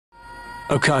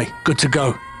Okay, good to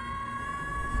go.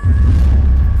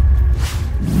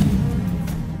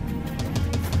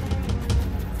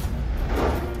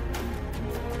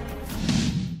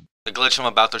 The glitch I'm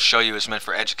about to show you is meant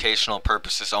for educational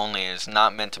purposes only and is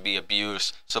not meant to be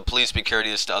abused, so please be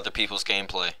courteous to other people's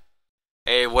gameplay.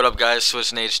 Hey, what up guys,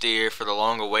 SwissnHD here for the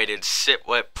long-awaited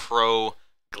Sitrep Pro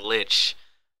glitch.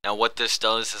 Now what this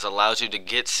does is allows you to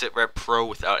get Sitrep Pro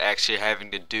without actually having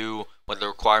to do what the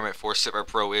requirement for Sitrep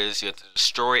Pro is. You have to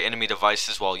destroy enemy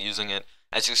devices while using it.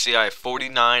 As you can see, I have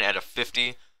 49 out of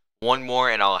 50. One more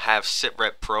and I'll have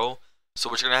Sitrep Pro. So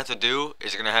what you're going to have to do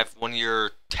is you're going to have one of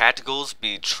your tacticals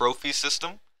be trophy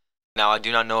system. Now I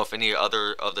do not know if any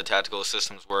other of the tactical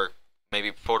systems work,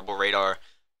 maybe portable radar,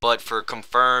 but for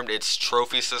confirmed it's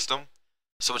trophy system.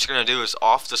 So what you're going to do is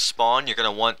off the spawn, you're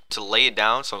going to want to lay it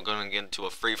down. So I'm going to get into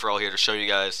a free-for-all here to show you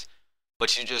guys.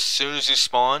 But you just, as soon as you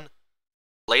spawn,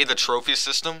 lay the trophy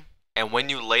system. And when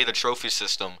you lay the trophy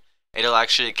system, it'll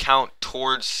actually count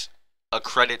towards a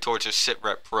credit towards your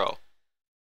Sitrep Pro.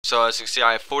 So as you can see,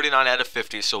 I have 49 out of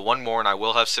 50, so one more and I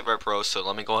will have Sitrep Pro. So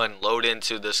let me go ahead and load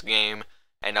into this game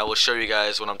and I will show you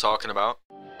guys what I'm talking about.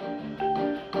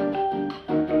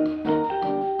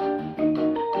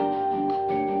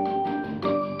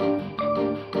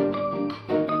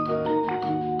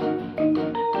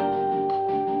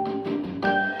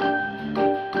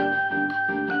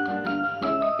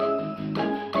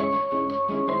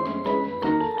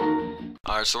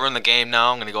 Alright, so we're in the game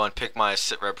now. I'm going to go and pick my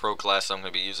Sitrep Pro class I'm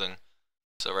going to be using.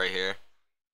 So right here.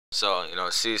 So,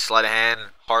 see, sleight of hand,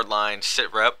 hardline,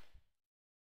 Sitrep.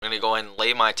 I'm going to go ahead and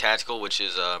lay my tactical, which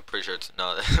is, pretty sure it's,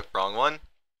 no, wrong one.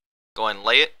 Go ahead and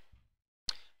lay it.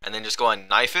 And then just go ahead and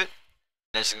knife it.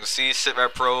 And as you can see,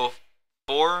 Sitrep Pro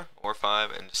 4 or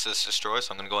 5, and it says destroy.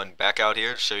 So I'm going to go ahead and back out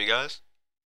here to show you guys.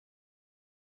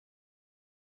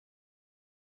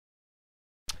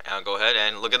 And I'll go ahead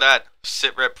and look at that.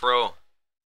 Sitrep Pro.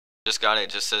 Just got it,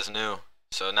 just says new.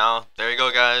 So now, there you go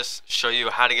guys, show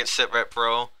you how to get Sitrep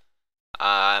Pro.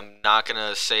 I'm not going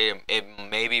to say it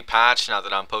may be patched now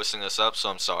that I'm posting this up,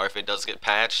 so I'm sorry if it does get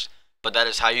patched. But that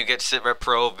is how you get Sitrep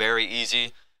Pro, very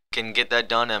easy. Can get that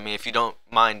done. I mean, if you don't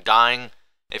mind dying,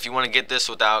 if you want to get this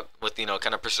with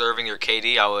kind of preserving your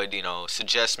KD, I would,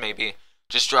 suggest maybe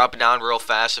just drop it down real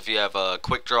fast if you have a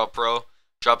Quick Draw Pro.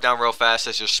 Drop down real fast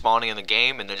as you're spawning in the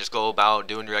game, and then just go about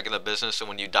doing your regular business, and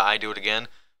when you die, do it again.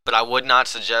 But I would not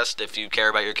suggest, if you care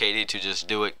about your KD, to just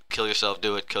do it, kill yourself,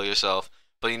 do it, kill yourself.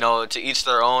 But to each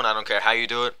their own, I don't care how you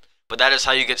do it. But that is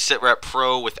how you get Sitrep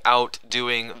Pro without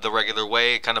doing the regular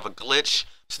way, kind of a glitch.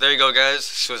 So there you go guys,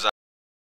 this was